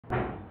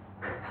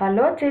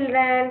Hello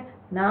children,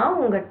 நான்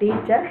உங்கள்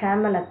teacher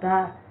Hemalatha.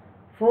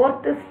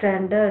 4th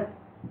standard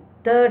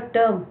 3rd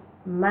term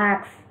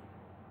maths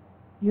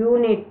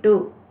unit 2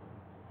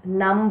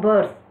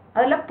 numbers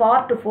அதில்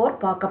part 4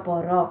 பார்க்க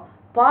போகிறோம்.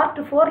 பார்ட்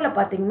 4ல்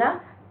பார்த்தீங்கன்னா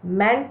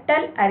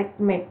mental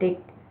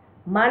arithmetic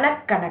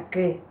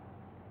மனக்கணக்கு.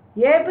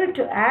 Able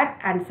to add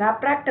and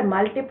subtract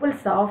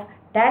multiples of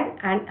 10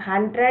 and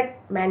 100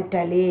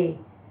 mentally.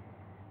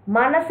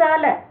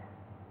 மனசால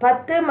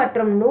 10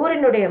 மற்றும்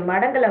 100னுடைய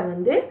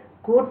மடங்களை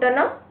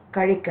கூட்டணும்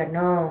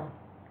கழிக்கணும்.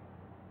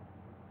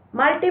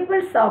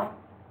 Multiples of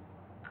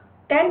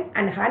 10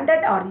 and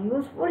 100 are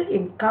useful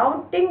in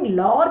counting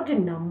large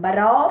number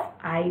of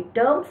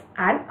items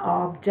and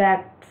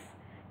objects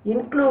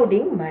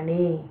including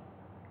money.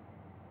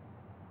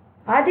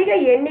 அதிக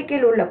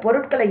எண்ணிக்கையில் உள்ள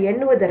பொருட்களை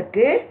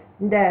எண்ணுவதற்கு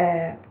இந்த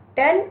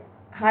 10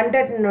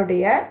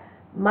 100னுடைய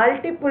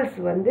மல்டிபிள்ஸ்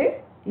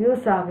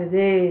யூஸ்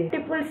ஆகுது.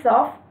 மல்டிபிள்ஸ்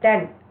ஆஃப்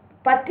 10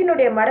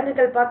 10னுடைய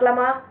மடங்குகள்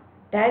பார்க்கலாமா?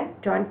 10,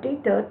 20,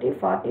 30,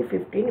 40,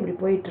 15 இப்படி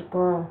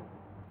போயிட்டுருக்கோம்.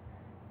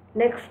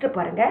 நெக்ஸ்ட்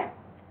பாருங்க,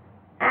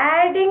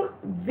 ஆடிங்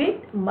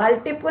வித்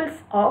மல்டிபிள்ஸ்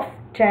ஆஃப்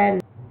 10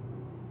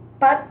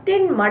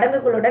 10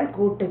 மடங்குகளுடன்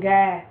கூட்டுக.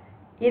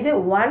 இது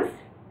ஒன்ஸ்,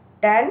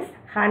 டென்ஸ்,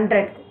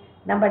 ஹண்ட்ரட்.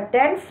 நம்ம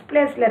டென்ஸ்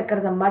பிளேஸில்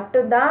இருக்கிறத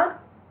மட்டும்தான்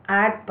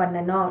ஆட்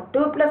பண்ணணும்.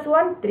 2 +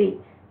 1 3.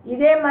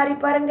 இதே மாதிரி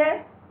பாருங்க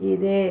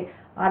இது.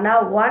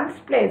 ஆனால்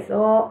ஒன்ஸ்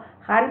பிளேஸும்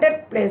 100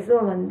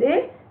 பிளேஸும்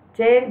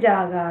சேஞ்ச்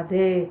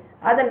ஆகாது.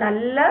 அதை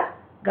நல்லா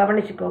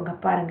கவனிச்சுக்கோங்க.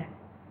 பாருங்க,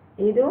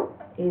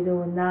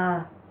 இதுவும் தான்.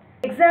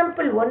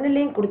 எக்ஸாம்பிள்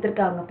 1லையும்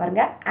கொடுத்துருக்காங்க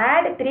பாருங்க.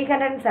 ஆட்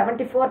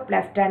 374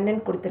 +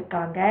 10ன்னு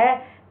கொடுத்துருக்காங்க.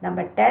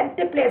 நம்ம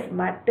 10th பிளேஸ்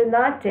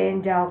மட்டும்தான்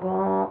சேஞ்ச்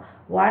ஆகும்.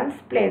 ஒன்ஸ்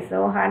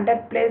பிளேஸும்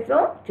 100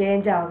 பிளேஸும்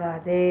சேஞ்ச்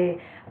ஆகாது.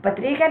 அப்போ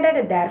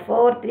 300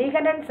 therefore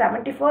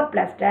 374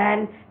 +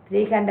 10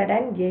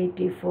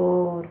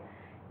 384.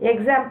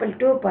 எக்ஸாம்பிள்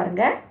 2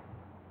 பாருங்க.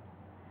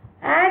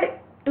 ஆட்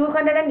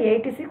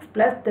 286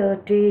 +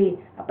 30.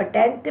 அப்போ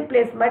 10th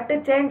பிளேஸ்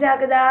மட்டும் சேஞ்ச்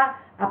ஆகுதா?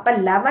 அப்போ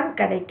 11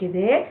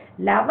 கிடைக்குது.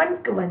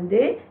 11க்கு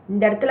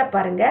இந்த இடத்துல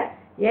பாருங்க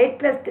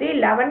 8 + 3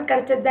 11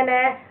 கிடைச்சது தானே.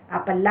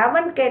 அப்போ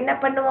 11க்கு என்ன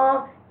பண்ணுவோம்?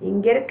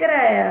 இங்கே இருக்கிற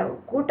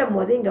கூட்டும்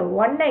போது இங்கே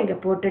 1 இங்கே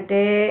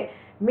போட்டுட்டு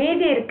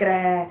மீதி இருக்கிற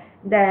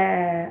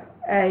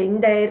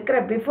இந்த இருக்கிற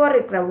பிஃபோர்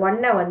இருக்கிற 1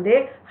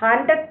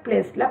 100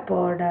 பிளேஸில்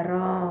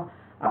போடுறோம்.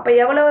 அப்போ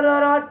எவ்வளோ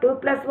வரும்? 2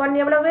 + 1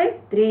 எவ்வளவு?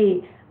 3.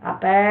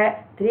 அப்போ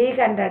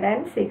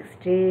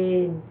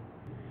 316.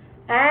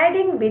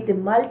 Adding with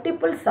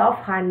multiples of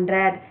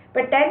 100.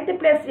 இப்போ 10th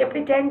பிளேஸ்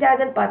எப்படி சேஞ்ச்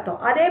ஆகுதுன்னு பார்த்தோம்.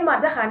 அதே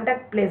மாதிரி தான்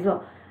 100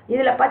 பிளேஸும்.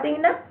 இதில்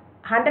பார்த்தீங்கன்னா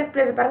 100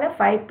 பிளேஸ் பாருங்கள்.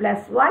 5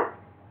 + 1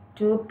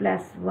 2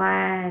 +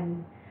 1.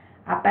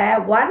 அப்போ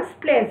ஒன்ஸ்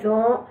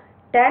பிளேஸும்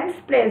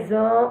 10th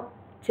பிளேஸும்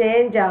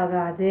சேஞ்ச்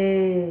ஆகாது.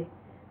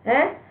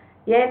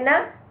 ஏன்னா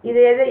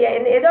இது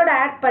எதோட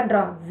ஆட்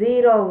பண்ணுறோம்?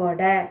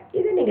 0வோட.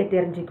 இது நீங்கள்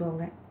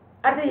தெரிஞ்சுக்கோங்க.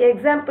 அடுத்து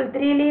எக்ஸாம்பிள்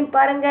 3லையும்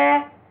பாருங்கள்.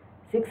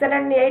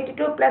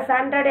 682 +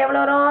 100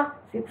 எவ்வளோ வரும்?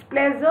 6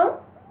 பிளேஸும்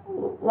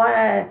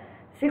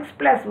 6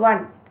 +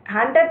 1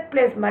 100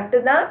 பிளேஸ்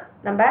மட்டும்தான்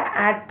நம்ம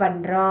ஆட்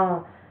பண்ணுறோம்.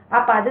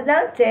 அப்போ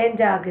அதுதான்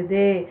சேஞ்ச்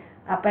ஆகுது.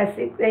 அப்போ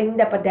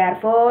இப்போ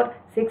therefore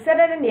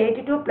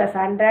 682 +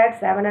 100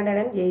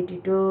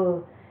 782.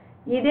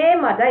 இதே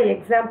மாதிரி தான்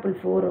எக்ஸாம்பிள்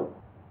 4.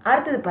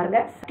 அடுத்தது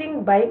பாருங்கள். ஸ்டிங்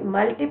பை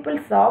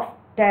மல்டிபிள்ஸ் ஆஃப்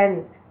 10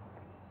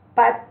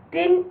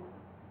 10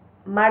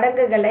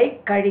 மடங்குகளை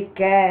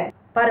கழிக்க.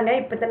 பாருங்கள்,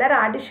 இப்போ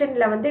நேரம்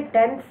அடிஷனில்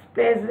 10th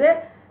பிளேஸு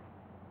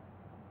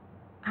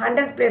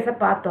 100 பிளேஸை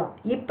பார்த்தோம்.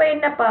 இப்போ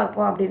என்ன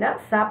பார்ப்போம் அப்படின்னா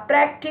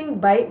சப்ராக்டிங்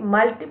பை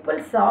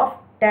மல்டிபிள்ஸ் ஆஃப்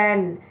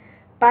 10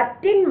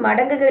 10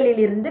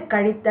 மடங்குகளிலிருந்து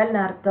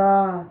கழித்தல்னு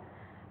அர்த்தம்.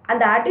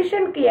 அந்த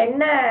அடிஷனுக்கு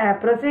என்ன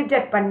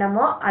ப்ரொசீஜர்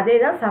பண்ணமோ அதே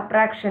தான்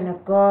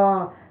சப்ராக்ஷனுக்கும்.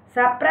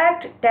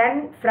 Subtract 10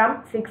 from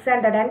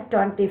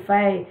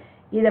 625.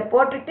 இதை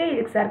போட்டுட்டு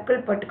இதுக்கு சர்க்கிள்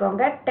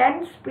போட்டுக்கோங்க.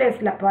 10th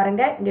பிளேஸில்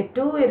பாருங்கள் இங்கே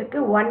 2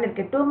 இருக்குது, 1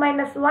 இருக்குது. 2 -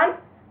 1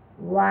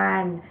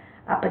 1.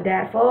 அப்போ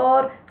therefore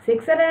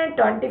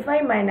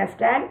 625 -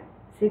 10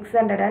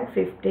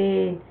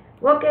 615.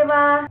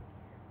 ஓகேவா?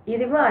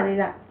 இதுவும்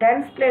அதுதான்.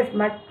 10th பிளேஸ்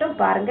மட்டும்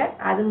பாருங்கள்,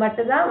 அது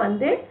மட்டும்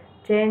தான்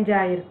சேஞ்ச்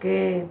ஆகிருக்கு.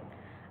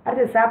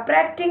 அடுத்து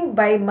சப்ராக்டிங்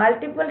பை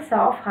மல்டிபிள்ஸ்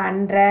ஆஃப்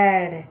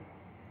 100.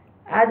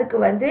 அதுக்கு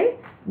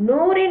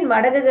 100ன்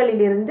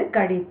மடங்குகளிலிருந்து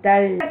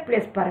கழித்தல்.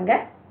 பிளேஸ்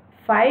பாருங்கள்.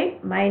 5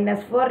 -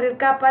 4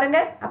 இருக்கா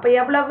பாருங்கள். அப்போ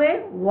எவ்வளவு?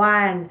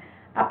 1.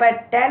 அப்போ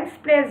 10th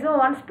பிளேஸும்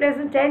 1th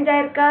பிளேஸும் சேஞ்ச்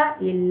ஆகிருக்கா?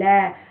 இல்லை.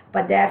 இப்போ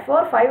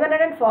therefore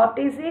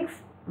 546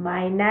 -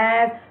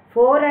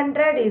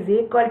 400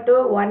 =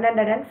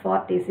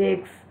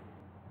 146.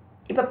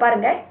 இப்போ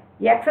பாருங்கள்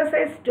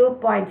exercise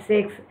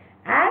 2.6.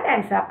 add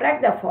and subtract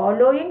the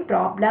following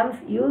problems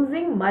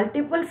using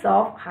multiples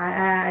of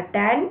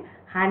 10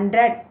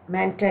 100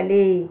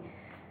 mentally.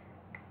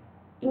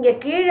 இங்கே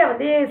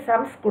கீழே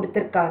சம்ஸ்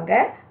கொடுத்துருக்காங்க.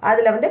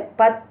 அதில்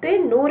 10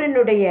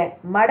 100னுடைய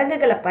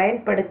மடங்குகளை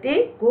பயன்படுத்தி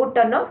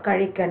கூட்டணும்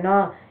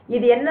கழிக்கணும்.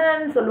 இது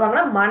என்னன்னு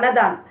சொல்லுவாங்கன்னா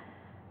மனதால்.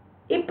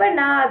 இப்போ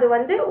நான் அது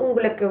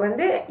உங்களுக்கு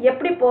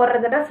எப்படி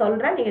போடுறதுன்னு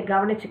சொல்கிறேன், நீங்கள்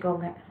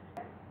கவனிச்சுக்கோங்க.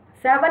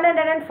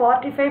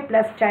 745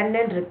 +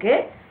 10 இருக்கு.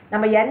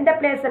 நம்ம எந்த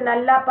பிளேஸை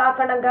நல்லா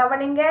பார்க்கணும்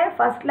கவனிங்க.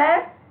 ஃபர்ஸ்ட்ல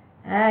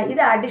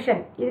இது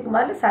அடிஷன். இதுக்கு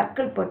முதல்ல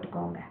சர்க்கிள்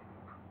போட்டுக்கோங்க.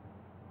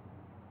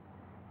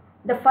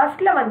 இந்த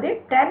ஃபர்ஸ்ட்ல வந்து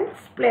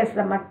டென்ஸ்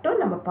பிளேஸில் மட்டும்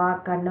நம்ம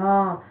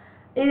பார்க்கணும்.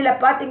 இதில்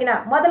பார்த்தீங்கன்னா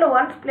முதல்ல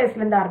ஒன்ஸ்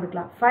பிளேஸ்லேருந்து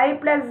ஆரம்பிக்கலாம். 5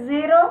 +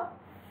 0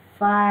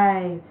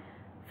 5,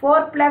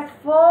 4 +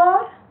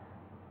 4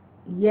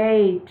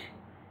 8,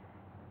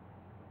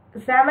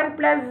 7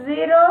 +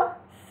 0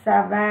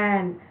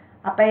 7.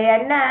 அப்போ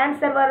என்ன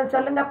ஆன்சர் வரும்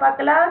சொல்லுங்க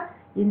பார்க்கலாம்.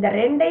 இந்த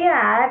ரெண்டையும்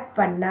ஆட்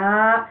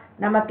பண்ணால்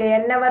நமக்கு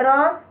என்ன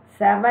வரும்?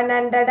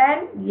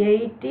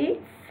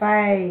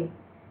 785.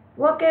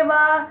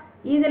 ஓகேவா?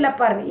 இதில்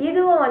பாருங்கள்,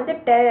 இதுவும் வந்து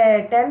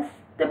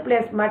 10th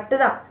பிளேஸ்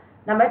மட்டும்தான்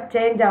நம்ம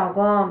சேஞ்ச்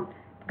ஆகும்.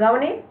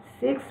 கவனி.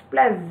 6 +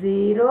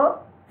 0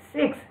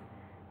 6,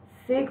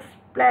 6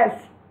 +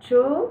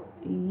 2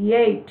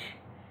 8.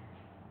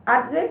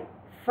 அடுத்து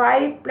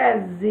 5 +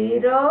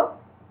 0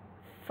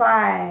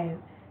 5.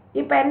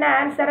 இப்போ என்ன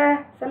ஆன்சரை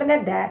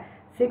சொல்லுங்கள்?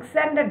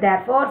 600.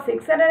 therefore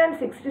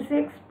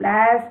 666 +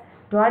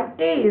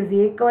 20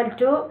 =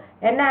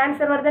 என்ன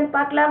ஆன்சர் வருதுன்னு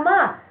பார்க்கலாமா?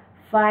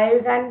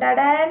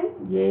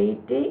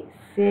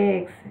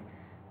 586.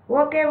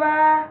 ஓகேவா?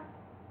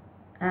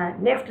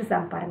 நெக்ஸ்ட்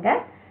சம் பாருங்க.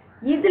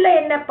 இதில்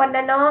என்ன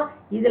பண்ணணும்?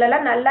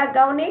 இதிலலாம் நல்லா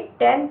கவனி.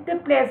 10th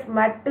பிளேஸ்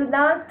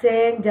மட்டும்தான்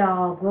சேஞ்ச்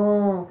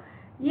ஆகும்.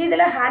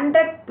 இதில்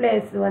 100th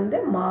பிளேஸ் வந்து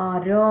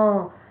மாறும்.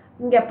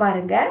 இங்கே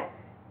பாருங்க,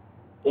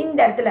 இந்த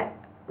இடத்துல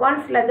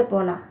ஒன்ஸ்லேருந்து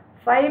போகலாம்.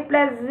 5 +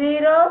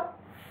 0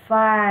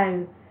 5.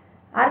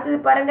 அடுத்தது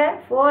பாருங்க,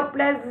 4 +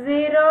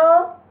 0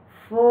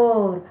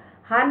 4.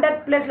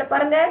 100th பிளேஸில்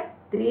பாருங்க,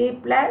 3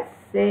 +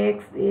 6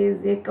 =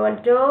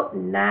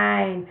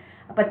 9.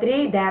 அப்போ 3,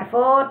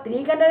 therefore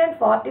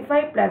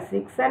 345 +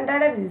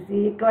 600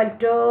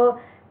 =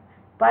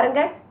 பாருங்க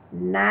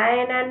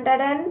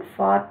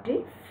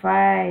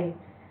 945.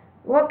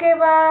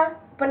 ஓகேவா?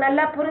 இப்போ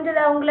நல்லா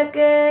புரிஞ்சுதா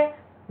உங்களுக்கு?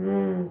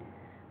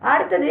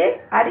 அடுத்தது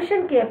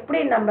அடிஷனுக்கு எப்படி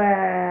நம்ம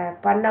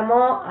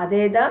பண்ணமோ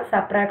அதே தான்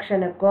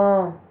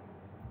சப்ராக்ஷனுக்கும்.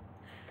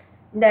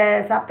 இந்த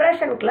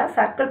சப்ராக்ஷனுக்குலாம்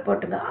சர்க்கிள்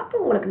போட்டுங்க. அப்போ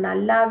உங்களுக்கு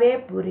நல்லாவே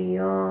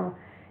புரியும்.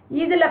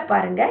 இதில்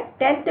பாருங்கள்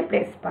 10th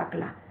பிளேஸ்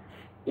பார்க்கலாம்.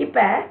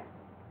 இப்போ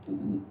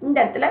இந்த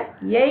இடத்துல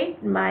 8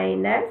 -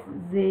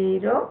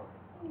 0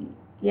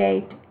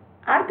 8.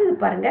 அடுத்தது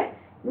பாருங்கள்,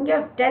 இங்கே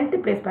 10th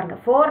பிளேஸ்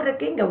பாருங்கள். 4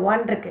 இருக்குது, இங்கே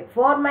 1 இருக்குது.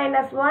 4 -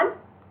 1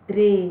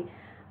 3.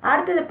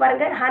 அடுத்தது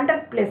பாருங்கள்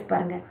 100th பிளேஸ்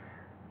பாருங்கள்.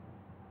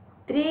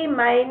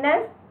 3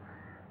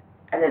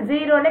 - அந்த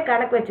 0ன்னு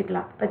கணக்கு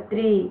வச்சுக்கலாம். இப்போ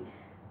 3.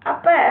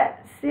 அப்போ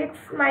 6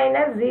 -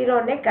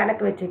 0ன்னு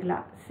கணக்கு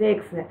வச்சுக்கலாம்.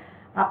 6.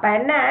 அப்போ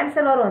என்ன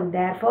ஆன்சர் வரும்?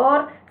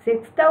 therefore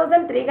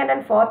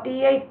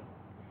 6348 -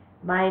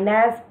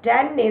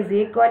 10 =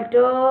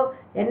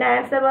 என்ன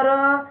ஆன்சர்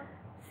வரும்?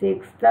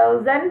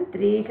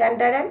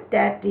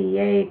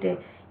 6338.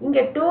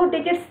 இங்கே 2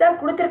 digits தான்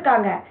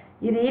கொடுத்துருக்காங்க.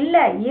 இது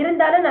இல்லை,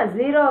 இருந்தாலும் நான்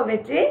 0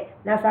 வச்சு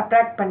நான்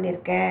சப்ராக்ட்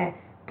பண்ணியிருக்கேன்.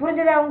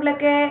 புரிஞ்சுதா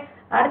உங்களுக்கு?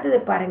 அடுத்தது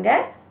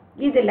பாருங்கள்,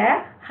 இதில்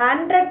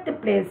 100th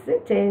பிளேஸு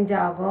சேஞ்ச்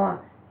ஆகும்.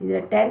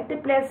 இதில் 10th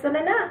பிளேஸ்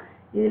சொன்னேன்னா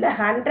இதில்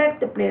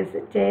 100th பிளேஸு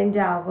சேஞ்ச்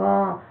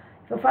ஆகும்.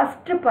 இப்போ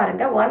ஃபஸ்ட்டு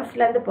பாருங்கள்,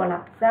 ஒன்ஸ்லேருந்து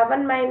போகலாம்.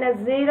 7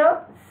 - 0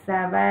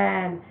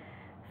 7,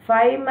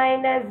 5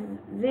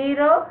 -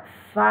 0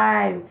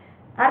 5.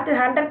 அடுத்து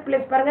 100th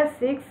பிளேஸ் பாருங்கள்.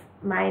 6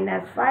 - 5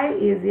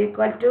 =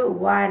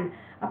 1.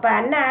 அப்போ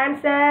என்ன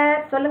ஆன்சர்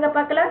சொல்லுங்கள்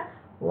பார்க்கலாம்?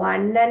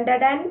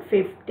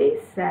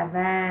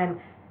 157.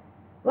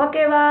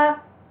 ஓகேவா?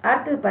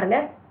 அடுத்தது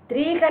பாருங்கள்,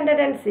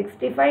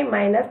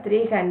 365 -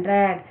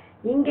 300.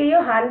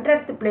 இங்கேயும்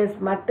 100th பிளேஸ்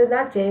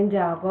மட்டும்தான் சேஞ்ச்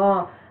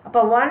ஆகும். அப்போ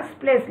ஒன்ஸ்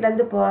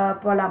பிளேஸ்லேருந்து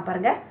போகலாம்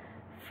பாருங்கள்.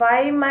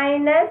 5 -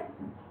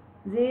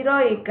 0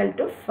 =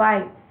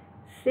 5,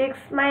 6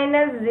 -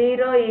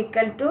 0 =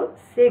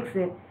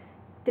 6.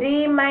 3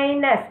 -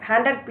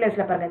 100th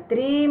பிளேஸில் பாருங்கள்.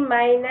 3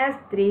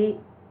 - 3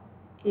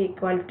 =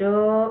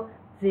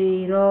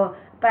 0.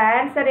 இப்போ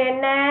ஆன்சர்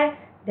என்ன?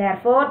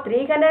 therefore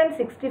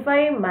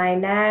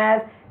 365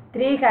 -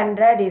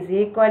 300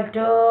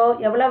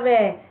 = எவ்வளவு?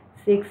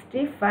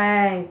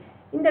 65.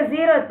 இந்த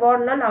 0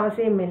 போடணும்னு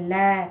அவசியம்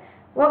இல்லை.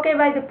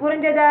 ஓகேவா? இது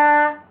புரிஞ்சதா?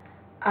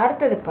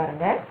 அடுத்தது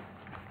பாருங்கள்.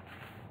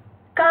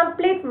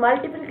 complete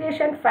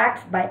multiplication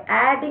facts by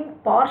adding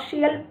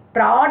partial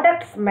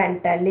products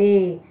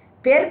mentally.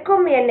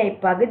 பெருக்கும் எண்ணை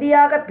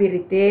பகுதியாக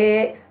பிரித்து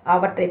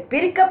அவற்றை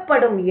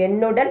பிரிக்கப்படும்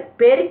எண்ணுடன்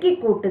பெருக்கி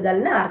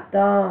கூட்டுதல்னு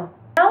அர்த்தம்.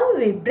 Now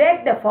we break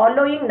the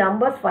following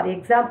numbers. For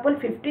example,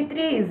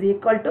 53 =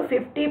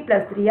 50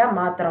 + 3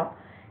 மாத்திரம்.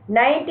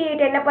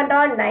 98 என்ன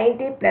பண்ணுறோம்?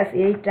 90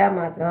 + 8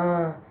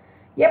 மாத்திரம்.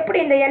 எப்படி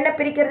இந்த எண்ணை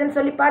பிரிக்கிறதுன்னு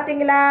சொல்லி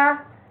பார்த்தீங்களா?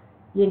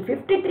 In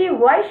 53,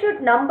 why should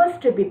numbers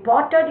to be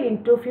parted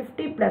into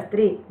 50 +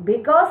 3?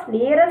 Because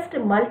nearest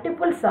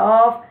multiples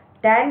of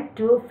 10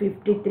 to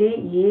 53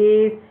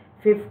 is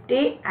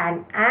 50 and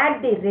add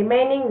the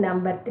remaining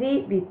number 3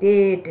 with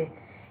it.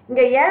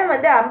 இங்கே ஏன்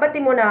வந்து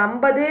 53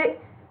 50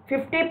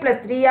 50 +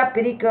 3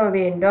 பிரிக்க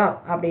வேண்டும்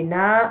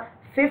அப்படின்னா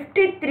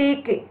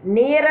 53க்கு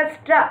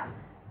நியரஸ்டாக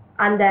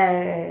அந்த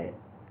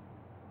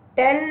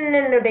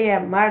 10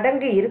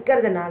 மடங்கு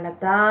இருக்கிறதுனால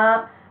தான்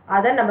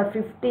அதை நம்ம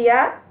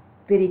 50-ஆக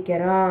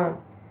பிரிக்கிறோம்.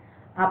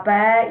 அப்போ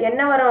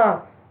என்ன வரும்?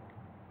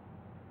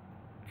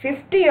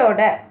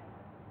 50யோட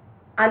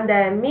அந்த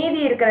மீதி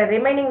இருக்கிற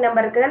ரிமைனிங்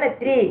நம்பருக்கு தானே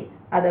 3,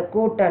 அதை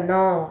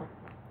கூட்டணும்.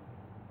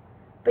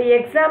 இப்போ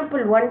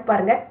எக்ஸாம்பிள் 1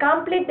 பாருங்க.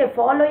 Complete the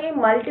following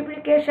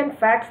multiplication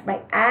facts by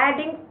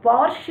adding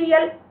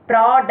partial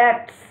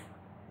products.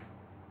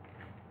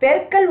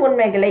 பெருக்கல்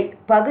உண்மைகளை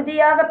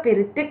பகுதியாக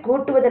பிரித்து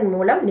கூட்டுவதன்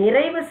மூலம்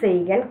நிறைவு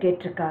செய்கன்னு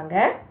கேட்டிருக்காங்க.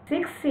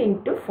 6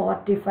 ×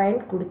 45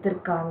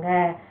 கொடுத்துருக்காங்க.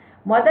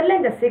 முதல்ல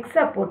இந்த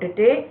 6-ஐ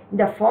போட்டுட்டு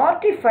இந்த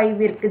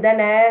 45 இருக்குது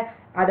தானே,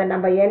 அதை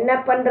நம்ம என்ன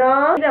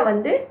பண்ணுறோம்?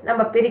 இதை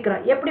நம்ம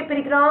பிரிக்கிறோம். எப்படி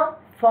பிரிக்கிறோம்?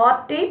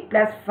 40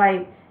 +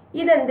 5.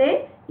 இது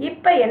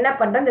இப்போ என்ன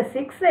பண்ணுறோம்? இந்த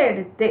 6-ஐ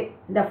எடுத்து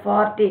இந்த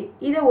 40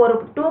 இது ஒரு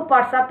 2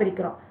 பார்ட்ஸாக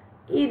பிரிக்கிறோம்.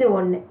 இது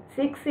ஒன்று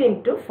 6 ×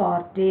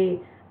 40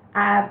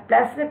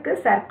 ப்ளஸுக்கு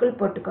சர்க்கிள்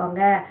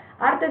போட்டுக்கோங்க.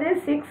 அடுத்தது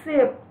 6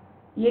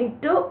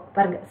 ×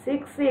 பாருங்க 6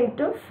 ×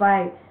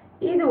 5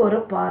 இது ஒரு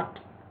பார்ட்.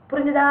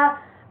 புரிஞ்சுதா?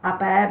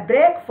 அப்போ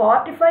பிரேக்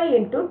 45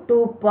 × 2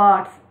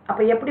 பார்ட்ஸ்.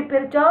 அப்போ எப்படி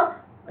பிரித்தோம்?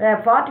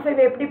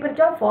 45 எப்படி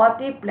பிரித்தோம்?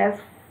 40 +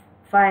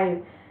 5.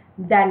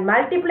 தென்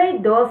multiply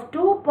those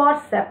 2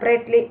 parts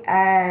separately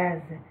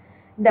as.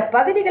 இந்த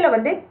பகுதிகளை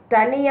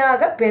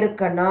தனியாக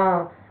பெருக்கணும்.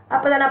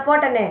 அப்போ தான் நான்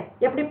போட்டேனே,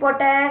 எப்படி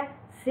போட்டேன்?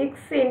 6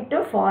 ×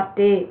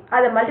 40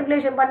 அதை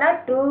மல்டிப்ளிகேஷன் பண்ணால்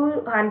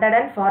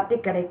 240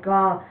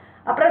 கிடைக்கும்.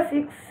 அப்புறம்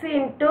 6 ×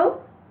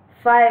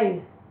 5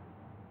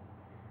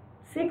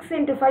 6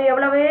 × 5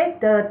 எவ்வளவு?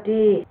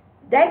 30.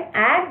 தென்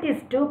ஆட்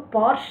திஸ் 2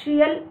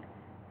 பார்ஷியல்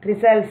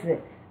ரிசல்ட்ஸ்.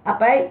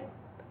 அப்போ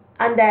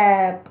அந்த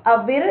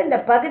இந்த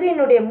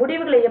பகுதியினுடைய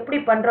முடிவுகளை எப்படி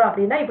பண்ணுறோம்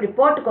அப்படின்னா இப்படி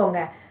போட்டுக்கோங்க.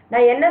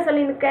 நான் என்ன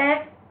சொல்லியிருக்கேன்?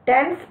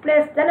 10s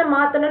place தானே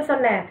மாற்றணும்னு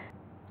சொன்னேன்.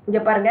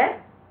 இங்கே பாருங்கள்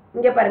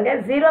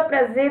 0 +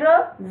 0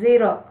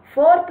 0.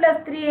 4 +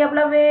 3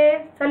 எவ்வளவு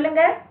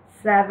சொல்லுங்க?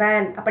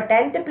 7. அப்போ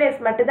 10th place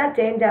மட்டும்தான்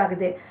சேஞ்ச்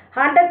ஆகுது.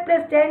 100th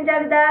place சேஞ்ச்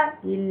ஆகுதா?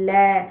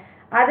 இல்லை.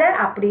 அதை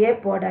அப்படியே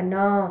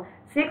போடணும்.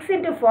 6 ×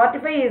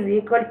 45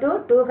 =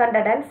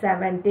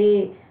 270.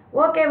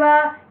 ஓகேவா?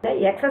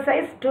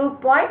 எக்ஸசைஸ்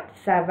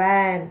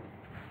 2.7.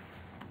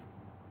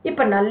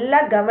 இப்போ நல்லா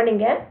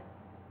கவனிங்க.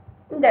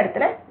 இந்த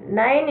இடத்துல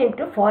 9 ×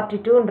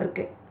 42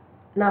 இருக்கு.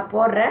 நான்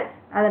போடுறேன்,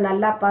 அதை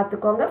நல்லா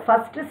பார்த்துக்கோங்க.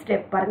 ஃபஸ்ட்டு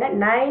ஸ்டெப் பாருங்கள்.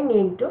 9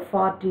 ×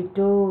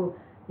 42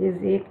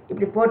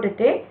 இப்படி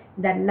போட்டுட்டு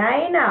இந்த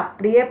 9-ஐ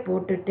அப்படியே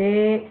போட்டுட்டு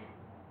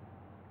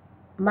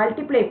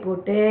மல்டிப்ளை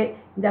போட்டு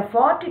இந்த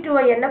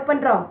 42-ஐ என்ன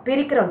பண்ணுறோம்?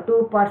 பிரிக்கிறோம் 2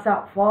 பார்ட்ஸாக.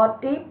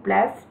 40 +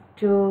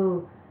 2.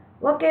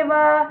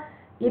 ஓகேவா?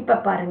 இப்போ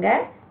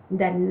பாருங்கள்,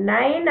 இந்த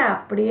 9-ஐ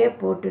அப்படியே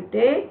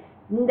போட்டுட்டு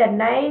இந்த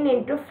 9 ×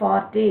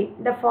 40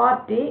 இந்த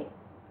 40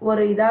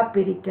 ஒரு இதாக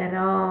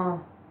பிரிக்கிறோம்.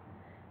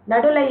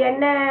 நடுவில்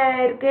என்ன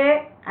இருக்கு?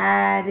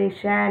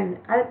 ஆடிஷன்.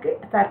 அதுக்கு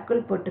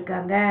சர்க்கிள்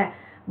போட்டுக்காங்க.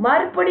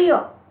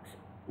 மறுபடியும்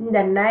இந்த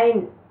 9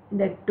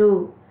 இந்த 2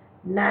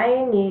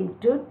 9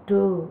 ×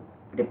 2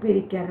 இப்படி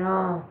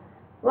பிரிக்கிறோம்.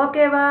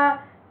 ஓகேவா?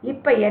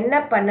 இப்போ என்ன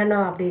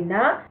பண்ணணும்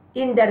அப்படின்னா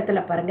இந்த இடத்துல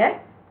பாருங்க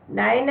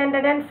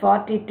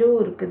 942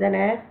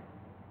 இருக்குதுன்னு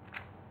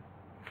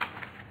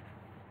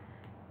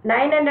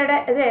 9 ×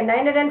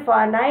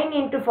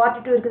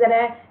 42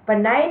 இருக்குதுன்னு. இப்போ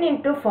 9 ×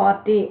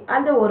 40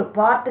 அந்த ஒரு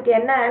பார்ட்டுக்கு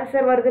என்ன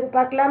ஆன்சர் வருதுன்னு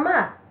பார்க்கலாமா?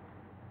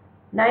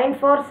 9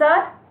 4s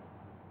are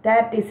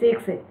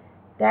 36.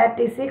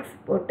 36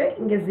 போட்டு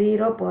இங்கே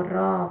 0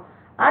 போடுறோம்.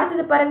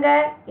 அடுத்தது பாருங்க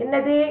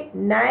என்னது?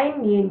 9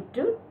 ×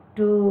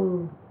 2.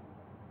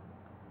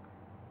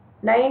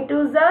 9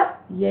 2s are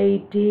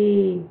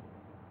 18.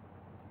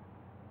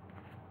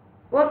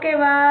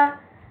 ஓகேவா?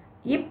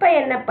 இப்போ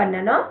என்ன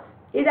பண்ணணும்?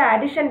 இதை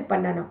அடிஷன்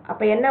பண்ணணும்.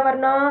 அப்போ என்ன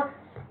வரணும்?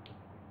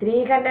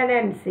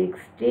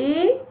 360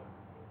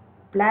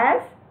 +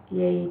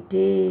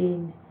 18.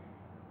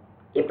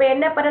 இப்போ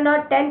என்ன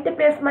பண்ணணும்? 10th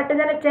place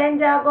மட்டும்தானே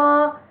சேஞ்ச்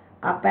ஆகும்.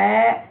 அப்போ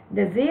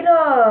இந்த 0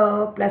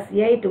 +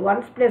 8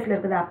 1s placeல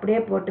இருக்குது, அப்படியே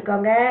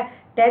போட்டுக்கோங்க.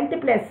 10th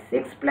place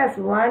 6 +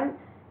 1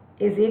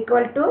 =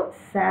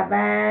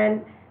 7.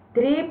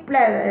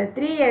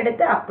 3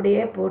 எடுத்து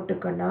அப்படியே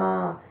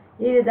போட்டுக்கணும்.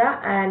 இதுதான்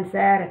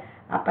ஆன்சர்.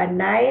 அப்போ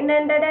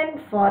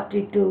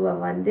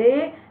 942-ஐ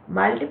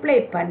மல்டிப்ளை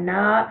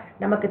பண்ணால்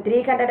நமக்கு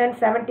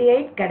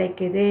 378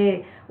 கிடைக்குது.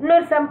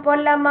 இன்னொரு சம்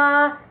போடலாமா?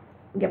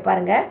 இங்கே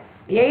பாருங்கள்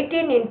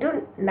 18 ×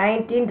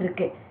 19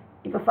 இருக்குது.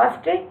 இப்போ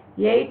ஃபஸ்ட்டு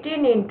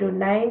 18 ×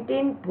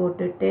 19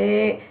 போட்டுட்டு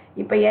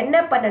இப்போ என்ன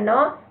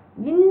பண்ணணும்?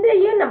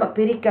 இதையும் நம்ம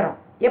பிரிக்கிறோம்.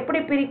 எப்படி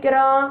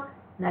பிரிக்கிறோம்?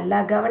 நல்லா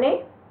கவனி.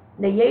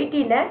 இந்த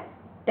 18-ஐ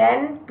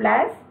 10 +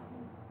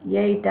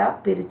 8-ஆக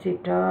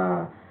பிரிச்சிட்டோம்.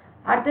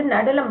 அடுத்து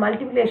நடுவில்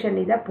மல்டிப்ளிகேஷன்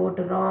இதை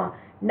போட்டுறோம்.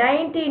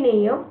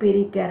 19-ஐயும்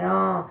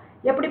பிரிக்கிறோம்.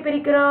 எப்படி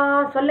பிரிக்கிறோம்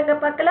சொல்லுங்க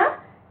பார்க்கலாம்?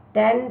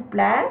 10 +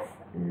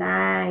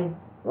 9.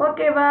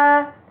 ஓகேவா?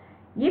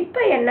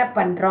 இப்போ என்ன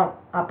பண்ணுறோம்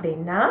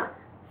அப்படின்னா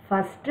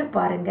ஃபஸ்ட்டு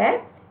பாருங்கள்,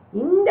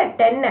 இந்த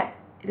 10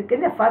 இருக்குது,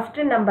 இந்த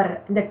ஃபஸ்ட்டு நம்பர்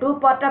இந்த 2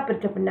 பார்ட்டாக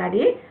பிரித்த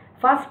பின்னாடி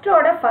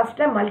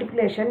ஃபஸ்ட்டை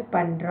மல்டிப்ளிகேஷன்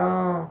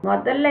பண்ணுறோம்.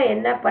 முதல்ல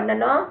என்ன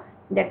பண்ணணும்?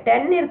 இந்த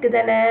 10 இருக்குது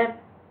தானே,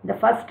 இந்த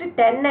ஃபஸ்ட்டு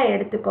 10-ஐ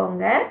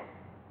எடுத்துக்கோங்க.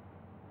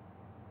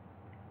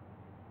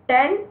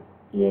 10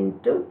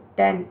 into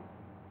 10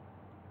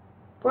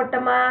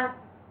 போட்டோமா?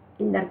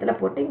 இந்த இடத்துல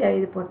போட்டு இங்கே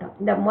இது போட்டோம்,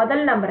 இந்த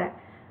முதல் நம்பரை.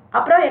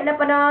 அப்புறம் என்ன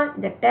பண்ணோம்,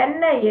 இந்த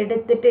 10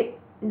 எடுத்துட்டு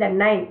இந்த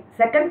 9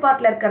 செகண்ட்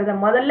பார்ட்டில் இருக்கிறத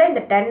முதல்ல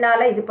இந்த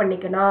 10ஆல் இது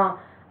பண்ணிக்கணும்.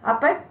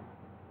 அப்போ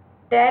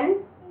 10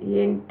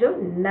 into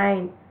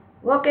 9.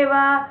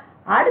 ஓகேவா?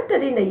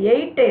 அடுத்தது இந்த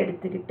 8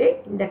 எடுத்துக்கிட்டு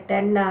இந்த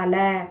 10ஆல்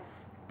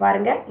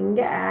பாருங்க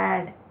இங்கே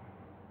ஆட்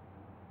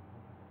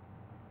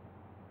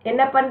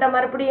என்ன பண்ணுற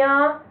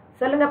மறுபடியும்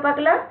சொல்லுங்க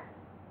பார்க்கலாம்.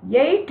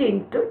 8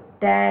 into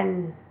 10.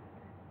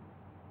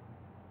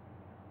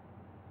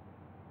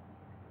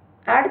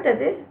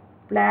 அடுத்தது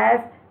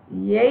ப்ளஸ்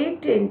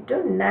 8 into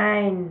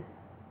 9.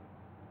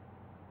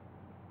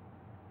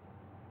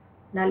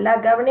 நல்லா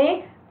கவனி.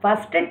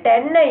 ஃபஸ்ட்டு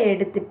 10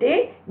 எடுத்துட்டு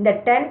இந்த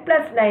 10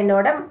 +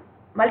 9ஓட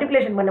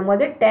மல்டிப்ளிகேஷன்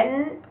பண்ணும்போது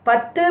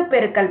 10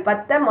 பெருக்கல்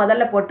 10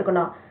 முதல்ல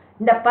போட்டுக்கணும்.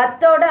 இந்த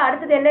 10ஓட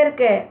அடுத்தது என்ன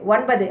இருக்கு?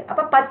 9.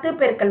 அப்போ 10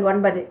 பெருக்கல்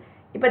 9.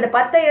 இப்போ இந்த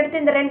 10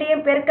 எடுத்து இந்த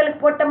ரெண்டையும் பெருக்கலுக்கு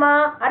போட்டோமா?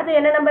 அடுத்து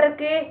என்ன நம்பர்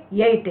இருக்கு?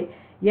 8.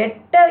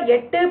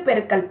 8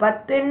 பெருக்கல்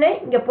 10ன்னு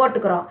இங்கே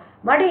போட்டுக்கிறோம்.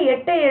 மறுபடியும்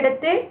 8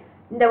 எடுத்து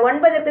இந்த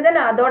 9 இருக்குது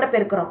நான் அதோட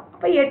பெருக்கிறோம்.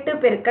 அப்போ 8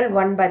 பெருக்கல்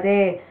 9.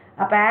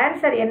 அப்போ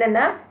ஆன்சர்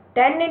என்னன்னா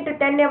 10 into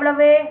 10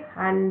 எவ்வளவு?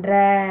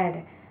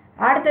 100.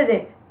 அடுத்தது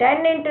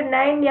 10 into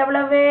 9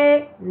 எவ்வளவு?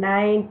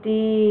 90.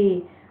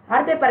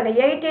 அடுத்தது பாருங்க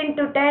 8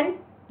 into 10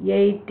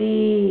 80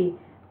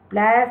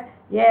 ப்ளஸ்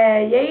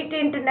 8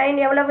 into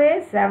 9 எவ்வளவு?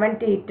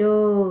 72.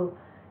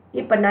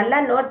 இப்போ நல்லா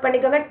நோட்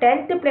பண்ணிக்கோங்க.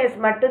 10th place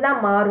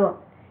மட்டும்தான் மாறும்.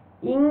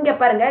 இங்கே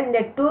பாருங்க இந்த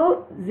 2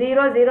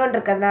 0 0ன்னு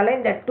இருக்கிறதுனால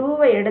இந்த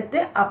 2வை எடுத்து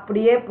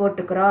அப்படியே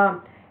போட்டுக்கிறோம்.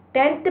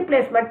 10th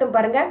place மட்டும்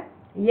பாருங்க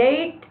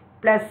 8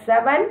 +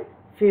 7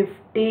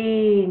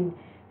 15.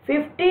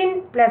 15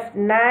 +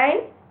 9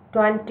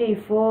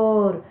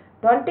 24.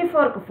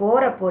 24க்கு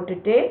 4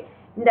 போட்டுட்டு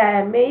இந்த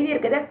மீதி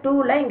இருக்கிறத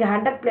 2ல் இங்கே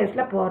 100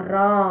 பிளேஸில்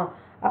போடுறோம்.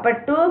 அப்போ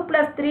 2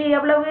 + 3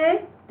 எவ்வளவு?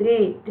 3.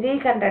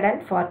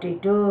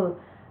 342.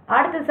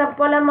 அடுத்த சம்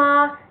போலாமா?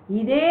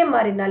 இதே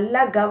மாதிரி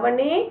நல்லா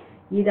கவனி.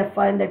 இதை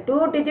இந்த 2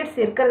 digits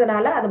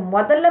இருக்கிறதுனால அதை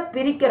முதல்ல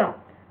பிரிக்கிறோம்.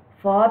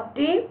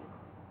 40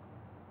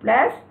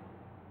 +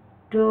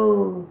 2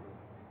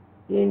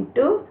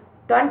 into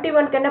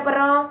 21க்கு என்ன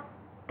பண்ணுறோம்?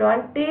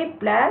 20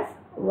 +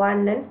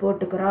 1ன்னு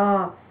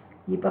போட்டுக்கிறோம்.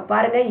 இப்போ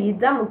பாருங்கள்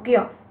இதுதான்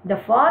முக்கியம். இந்த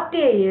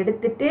 40ஐ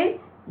எடுத்துட்டு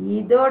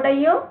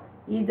இதோடையும்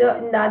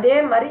இந்த அதே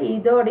மாதிரி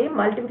இதோடையும்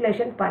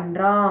மல்டிப்ளிகேஷன்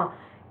பண்ணுறோம்.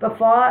 இப்போ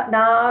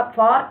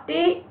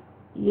 40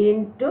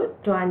 into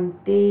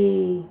 20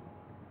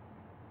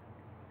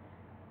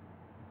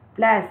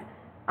 ப்ளஸ்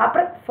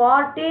அப்புறம்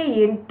 40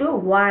 into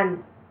 1.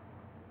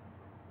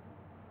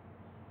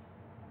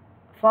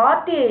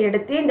 40ஐ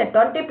எடுத்து இந்த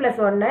 20 +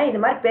 1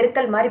 இது மாதிரி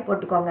பெருக்கல் மாதிரி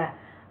போட்டுக்கோங்க.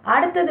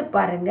 அடுத்தது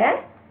பாருங்க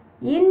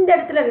இந்த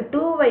இடத்துல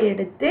 2வை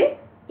எடுத்து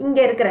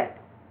இங்கே இருக்கிற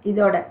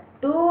இதோட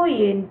 2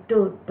 into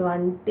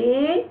 20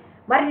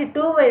 மறுபடியும்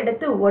 2வை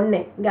எடுத்து 1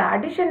 இங்கே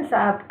அடிஷன்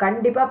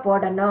கண்டிப்பாக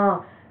போடணும்.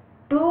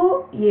 2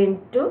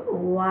 into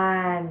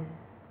 1.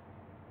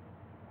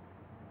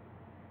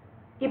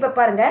 இப்போ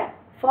பாருங்க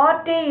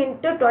 40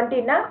 into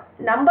 20னா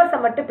நம்பர்ஸை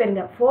மட்டும்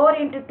பெறுங்க. 4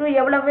 into 2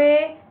 எவ்வளவு?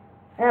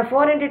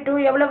 4 into 2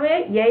 எவ்வளவு?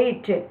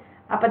 8.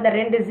 அப்போ இந்த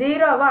 2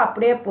 0வை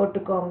அப்படியே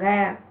போட்டுக்கோங்க.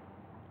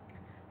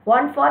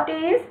 140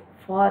 is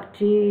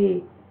 40.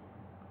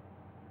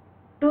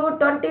 2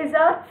 20s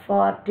are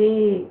 40.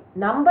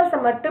 நம்பர்ஸை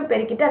மட்டும்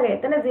பெருக்கிட்டு அங்கே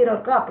எத்தனை 0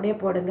 இருக்கோ அப்படியே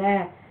போடுங்க.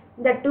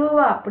 இந்த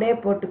 2வை அப்படியே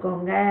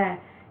போட்டுக்கோங்க.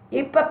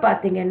 இப்போ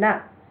பார்த்தீங்கன்னா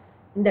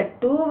இந்த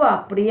 2வை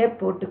அப்படியே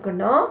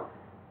போட்டுக்கணும்.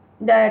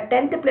 இந்த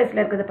 10th placeல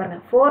இருக்கிறது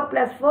பாருங்கள் 4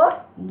 + 4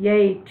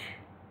 8.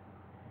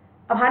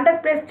 அப்போ 100th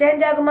place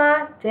சேஞ்ச் ஆகுமா?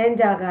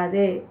 சேஞ்ச்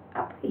ஆகாது.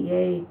 அப்போ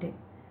 8.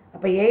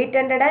 அப்போ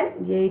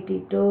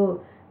 882.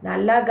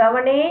 நல்லா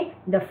கவனி.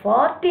 இந்த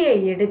 40ஐ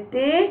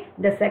எடுத்து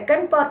இந்த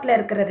செகண்ட் பார்ட்டில்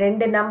இருக்கிற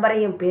 2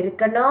 நம்பரையும்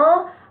பெருக்கணும்.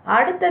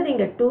 அடுத்தது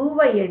இங்கே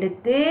 2வை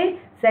எடுத்து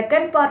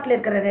செகண்ட் பார்ட்டில்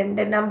இருக்கிற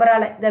 2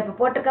 நம்பரால் இதை இப்போ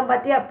போட்டிருக்கேன்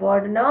பார்த்தியா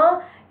போடணும்.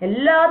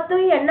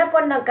 எல்லாத்தையும் என்ன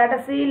பண்ணணும்?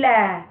 கடைசியில்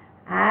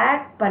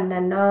ஆட்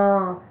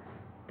பண்ணணும்.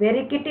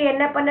 பெருக்கிட்டு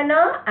என்ன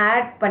பண்ணணும்?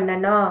 ஆட்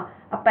பண்ணணும்.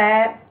 அப்போ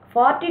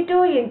 42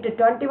 into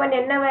 21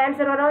 என்ன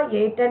ஆன்சர் வரும்?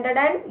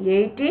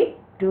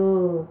 882.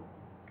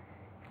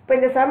 இப்போ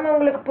இந்த சம்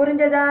உங்களுக்கு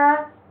புரிஞ்சதா?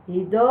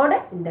 இதோட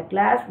இந்த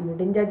கிளாஸ்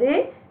முடிஞ்சது.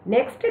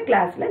 நெக்ஸ்ட்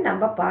கிளாஸில்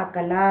நம்ம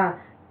பார்க்கலாம்.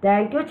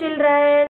 Thank you children.